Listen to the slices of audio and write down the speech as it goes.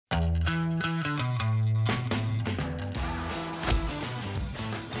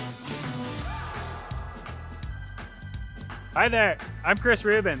Hi there, I'm Chris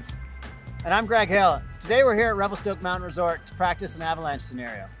Rubens. And I'm Greg Hill. Today we're here at Revelstoke Mountain Resort to practice an avalanche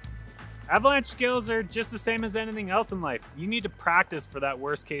scenario. Avalanche skills are just the same as anything else in life. You need to practice for that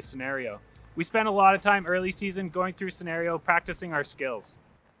worst case scenario. We spent a lot of time early season going through scenario, practicing our skills.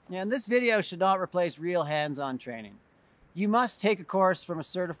 Yeah, and this video should not replace real hands-on training. You must take a course from a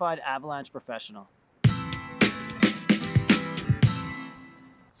certified avalanche professional.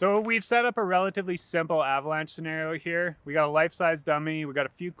 So we've set up a relatively simple avalanche scenario here. We got a life-size dummy, we got a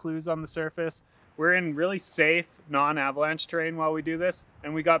few clues on the surface. We're in really safe, non-avalanche terrain while we do this,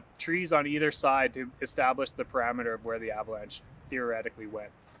 and we got trees on either side to establish the parameter of where the avalanche theoretically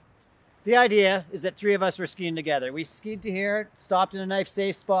went. The idea is that three of us were skiing together. We skied to here, stopped in a nice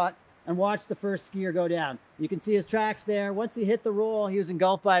safe spot, and watched the first skier go down. You can see his tracks there. Once he hit the roll, he was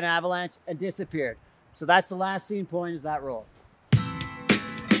engulfed by an avalanche and disappeared. So that's the last scene point, is that roll.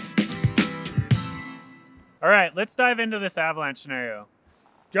 All right, let's dive into this avalanche scenario.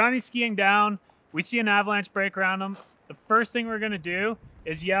 Johnny's skiing down. We see an avalanche break around him. The first thing we're gonna do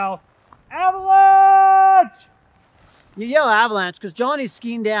is yell, "Avalanche!" You yell avalanche because Johnny's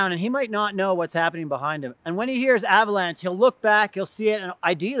skiing down and he might not know what's happening behind him. And when he hears avalanche, he'll look back, he'll see it, and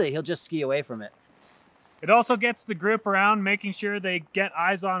ideally he'll just ski away from it. It also gets the group around, making sure they get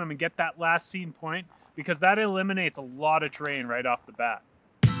eyes on him and get that last scene point, because that eliminates a lot of terrain right off the bat.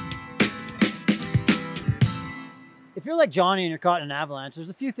 If you're like Johnny and you're caught in an avalanche, there's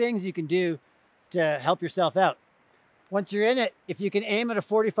a few things you can do to help yourself out. Once you're in it, if you can aim at a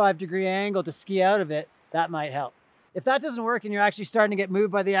 45-degree angle to ski out of it, that might help. If that doesn't work and you're actually starting to get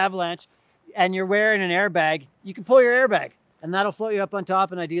moved by the avalanche and you're wearing an airbag, you can pull your airbag and that'll float you up on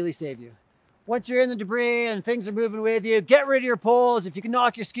top and ideally save you. Once you're in the debris and things are moving with you, get rid of your poles. If you can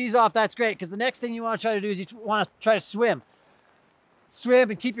knock your skis off, that's great, because the next thing you want to try to do is you want to try to swim. Swim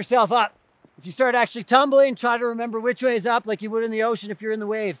and keep yourself up. If you start actually tumbling, try to remember which way is up, like you would in the ocean if you're in the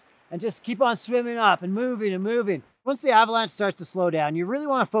waves, and just keep on swimming up and moving and moving. Once the avalanche starts to slow down, you really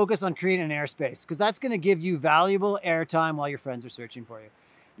want to focus on creating an airspace, because that's going to give you valuable airtime while your friends are searching for you.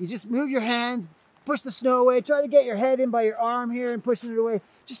 You just move your hands, push the snow away, try to get your head in by your arm here and pushing it away.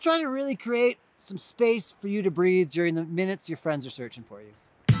 Just try to really create some space for you to breathe during the minutes your friends are searching for you.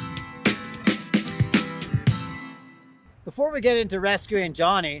 Before we get into rescuing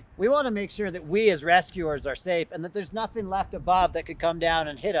Johnny, we want to make sure that we as rescuers are safe and that there's nothing left above that could come down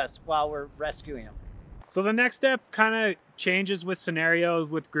and hit us while we're rescuing him. So the next step kind of changes with scenarios,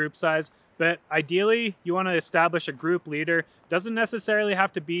 with group size, but ideally you want to establish a group leader. Doesn't necessarily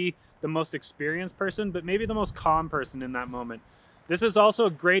have to be the most experienced person, but maybe the most calm person in that moment. This is also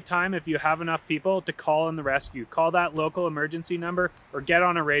a great time, if you have enough people, to call in the rescue. Call that local emergency number or get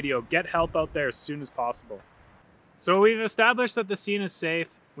on a radio. Get help out there as soon as possible. So we've established that the scene is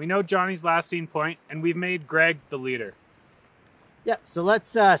safe. We know Johnny's last scene point, and we've made Greg the leader. Yeah, so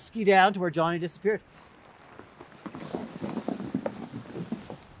let's ski down to where Johnny disappeared.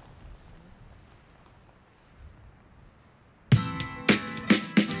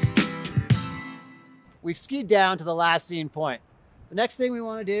 We've skied down to the last scene point. The next thing we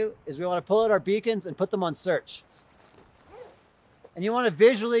want to do is we want to pull out our beacons and put them on search. And you want to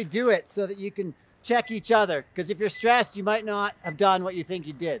visually do it so that you can check each other, because if you're stressed, you might not have done what you think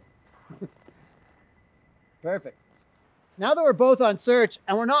you did. Perfect. Now that we're both on search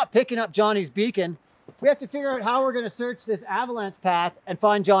and we're not picking up Johnny's beacon, we have to figure out how we're going to search this avalanche path and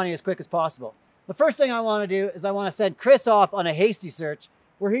find Johnny as quick as possible. The first thing I want to do is I want to send Chris off on a hasty search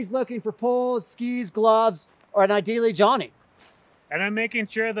where he's looking for poles, skis, gloves, or ideally Johnny. And I'm making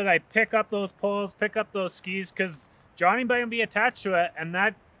sure that I pick up those poles, pick up those skis, because Johnny might be attached to it, and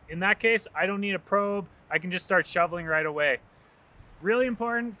in that case, I don't need a probe. I can just start shoveling right away. Really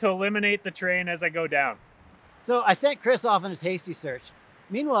important to eliminate the terrain as I go down. So I sent Chris off on his hasty search.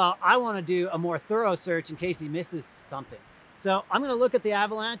 Meanwhile, I want to do a more thorough search in case he misses something. So I'm going to look at the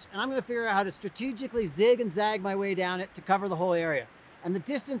avalanche and I'm going to figure out how to strategically zig and zag my way down it to cover the whole area. And the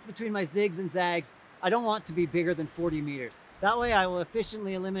distance between my zigs and zags, I don't want to be bigger than 40 meters. That way I will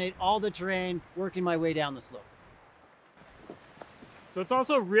efficiently eliminate all the terrain working my way down the slope. So it's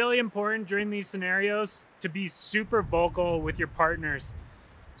also really important during these scenarios to be super vocal with your partners.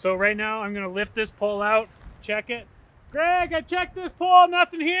 So right now I'm gonna lift this pole out, check it. Greg, I checked this pole,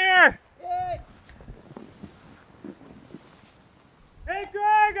 nothing here. Yay. Hey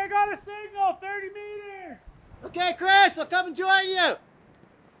Greg, I got a signal, 30 meters. Okay, Chris, I'll come and join you.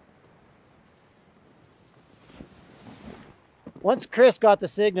 Once Chris got the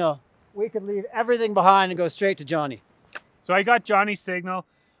signal, we could leave everything behind and go straight to Johnny. So I got Johnny's signal.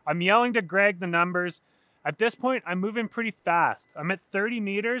 I'm yelling to Greg the numbers. At this point, I'm moving pretty fast. I'm at 30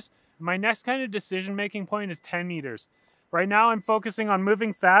 meters. My next kind of decision-making point is 10 meters. Right now I'm focusing on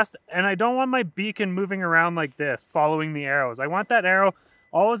moving fast, and I don't want my beacon moving around like this, following the arrows. I want that arrow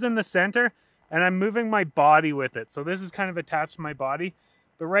always in the center, and I'm moving my body with it. So this is kind of attached to my body.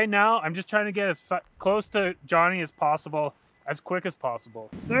 But right now, I'm just trying to get as close to Johnny as possible, as quick as possible.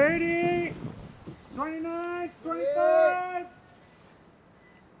 30, 29, 25,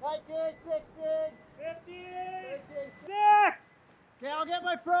 19, 16, 15, 6. Okay, I'll get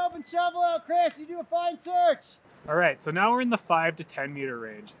my probe and shovel out. Chris, you do a fine search. All right, so now we're in the 5 to 10 meter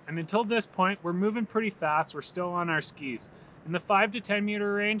range. And until this point, we're moving pretty fast. We're still on our skis. In the 5 to 10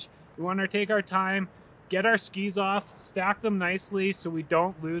 meter range, we want to take our time, get our skis off, stack them nicely so we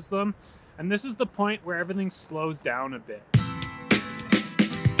don't lose them. And this is the point where everything slows down a bit.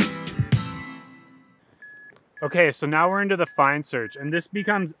 Okay, so now we're into the fine search, and this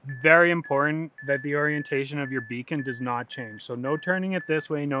becomes very important that the orientation of your beacon does not change. So no turning it this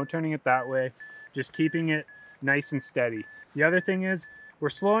way, no turning it that way, just keeping it nice and steady. The other thing is we're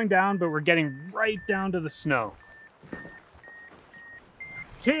slowing down, but we're getting right down to the snow.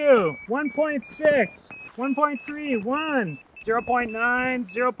 2, 1.6, 1.3, 1,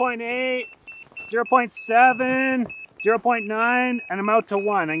 0.9, 0.8, 0.7, 0.9, and I'm out to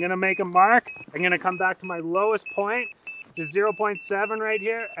 1. I'm gonna make a mark. I'm gonna come back to my lowest point, just 0.7 right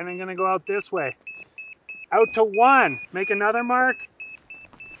here, and I'm gonna go out this way. Out to 1, make another mark.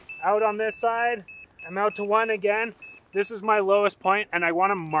 Out on this side, I'm out to 1 again. This is my lowest point, and I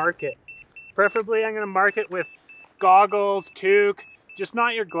wanna mark it. Preferably, I'm gonna mark it with goggles, toque, just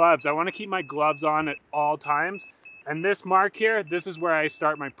not your gloves. I wanna keep my gloves on at all times. And this mark here, this is where I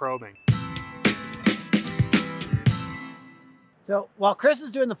start my probing. So while Chris is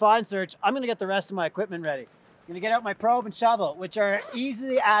doing the fine search, I'm gonna get the rest of my equipment ready. I'm gonna get out my probe and shovel, which are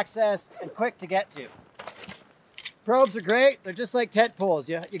easily accessed and quick to get to. Probes are great. They're just like tent poles.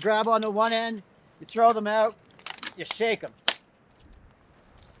 You grab onto one end, you throw them out, you shake them.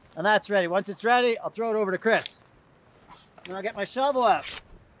 And that's ready. Once it's ready, I'll throw it over to Chris. Then I'll get my shovel out.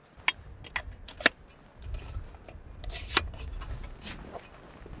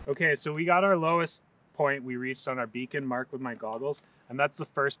 Okay, so we got our lowest point we reached on our beacon marked with my goggles, and that's the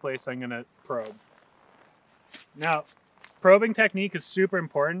first place I'm gonna probe. Now, probing technique is super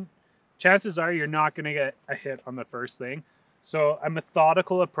important. Chances are you're not gonna get a hit on the first thing. So a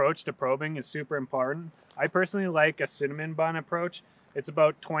methodical approach to probing is super important. I personally like a cinnamon bun approach. It's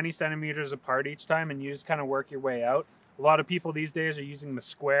about 20 centimeters apart each time, and you just kind of work your way out. A lot of people these days are using the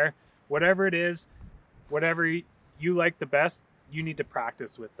square. Whatever it is, whatever you like the best, you need to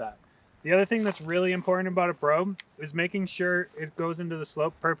practice with that. The other thing that's really important about a probe is making sure it goes into the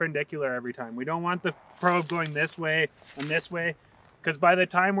slope perpendicular every time. We don't want the probe going this way and this way, because by the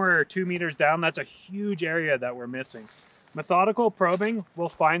time we're 2 meters down, that's a huge area that we're missing. Methodical probing will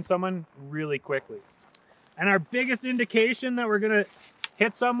find someone really quickly. And our biggest indication that we're gonna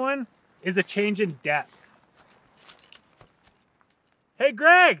hit someone is a change in depth. Hey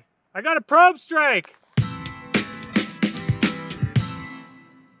Greg, I got a probe strike.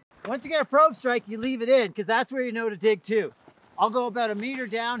 Once you get a probe strike, you leave it in because that's where you know to dig to. I'll go about 1 meter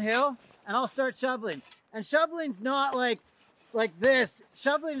downhill and I'll start shoveling. And shoveling's not like this.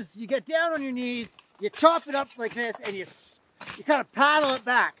 Shoveling is you get down on your knees, you chop it up like this, and you kind of paddle it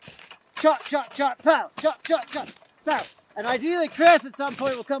back. Chop, chop, chop, pow, chop, chop, chop, pow. And ideally Chris at some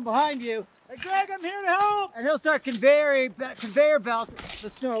point will come behind you. Hey Greg, I'm here to help. And he'll start conveyor belt the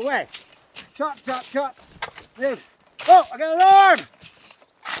snow away. Chop, chop, chop. Move. Oh, I got an arm!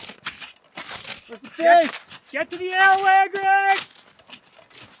 Where's the face? Get to the airway, Greg!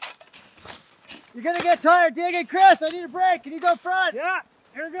 You're gonna get tired digging. Chris, I need a break. Can you go front? Yeah,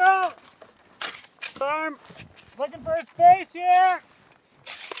 here we go. Arm, looking for his face here.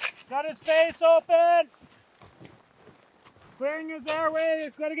 Got his face open. Clearing his airway.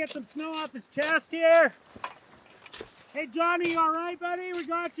 He's gotta get some snow off his chest here. Hey Johnny, you all right, buddy? We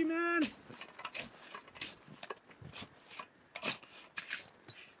got you, man.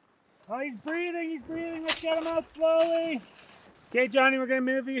 Oh, he's breathing, Let's get him out slowly. Okay, Johnny, we're gonna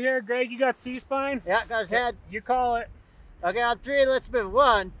move you here. Greg, you got C-spine? Yeah, got his head. You call it. Okay, on 3, let's move.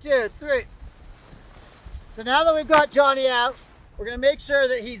 1, 2, 3. So now that we've got Johnny out, we're gonna make sure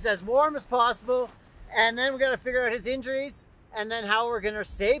that he's as warm as possible, and then we're gonna figure out his injuries, and then how we're gonna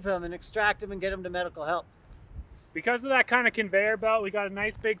save him and extract him and get him to medical help. Because of that kind of conveyor belt, we got a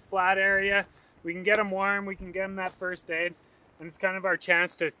nice big flat area. We can get him warm, we can get him that first aid, and it's kind of our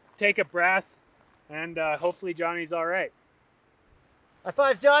chance to take a breath, and hopefully Johnny's all right. High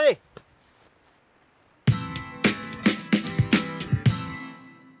fives, Johnny.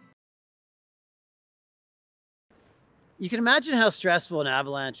 You can imagine how stressful an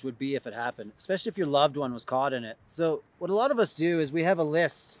avalanche would be if it happened, especially if your loved one was caught in it. So what a lot of us do is we have a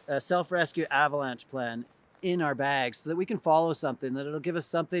list, a self-rescue avalanche plan in our bags so that we can follow something, that it'll give us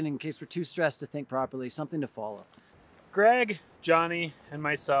something in case we're too stressed to think properly, something to follow. Greg, Johnny, and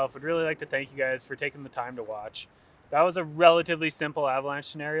myself would really like to thank you guys for taking the time to watch. That was a relatively simple avalanche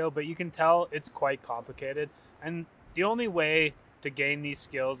scenario, but you can tell it's quite complicated. And the only way to gain these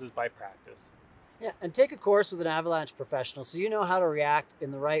skills is by practice. Yeah, and take a course with an avalanche professional so you know how to react in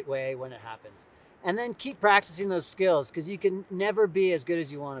the right way when it happens. And then keep practicing those skills because you can never be as good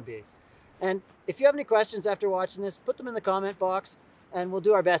as you want to be. And if you have any questions after watching this, put them in the comment box and we'll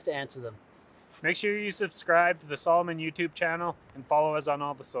do our best to answer them. Make sure you subscribe to the Salomon YouTube channel and follow us on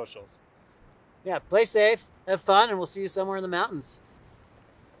all the socials. Yeah, play safe, have fun, and we'll see you somewhere in the mountains.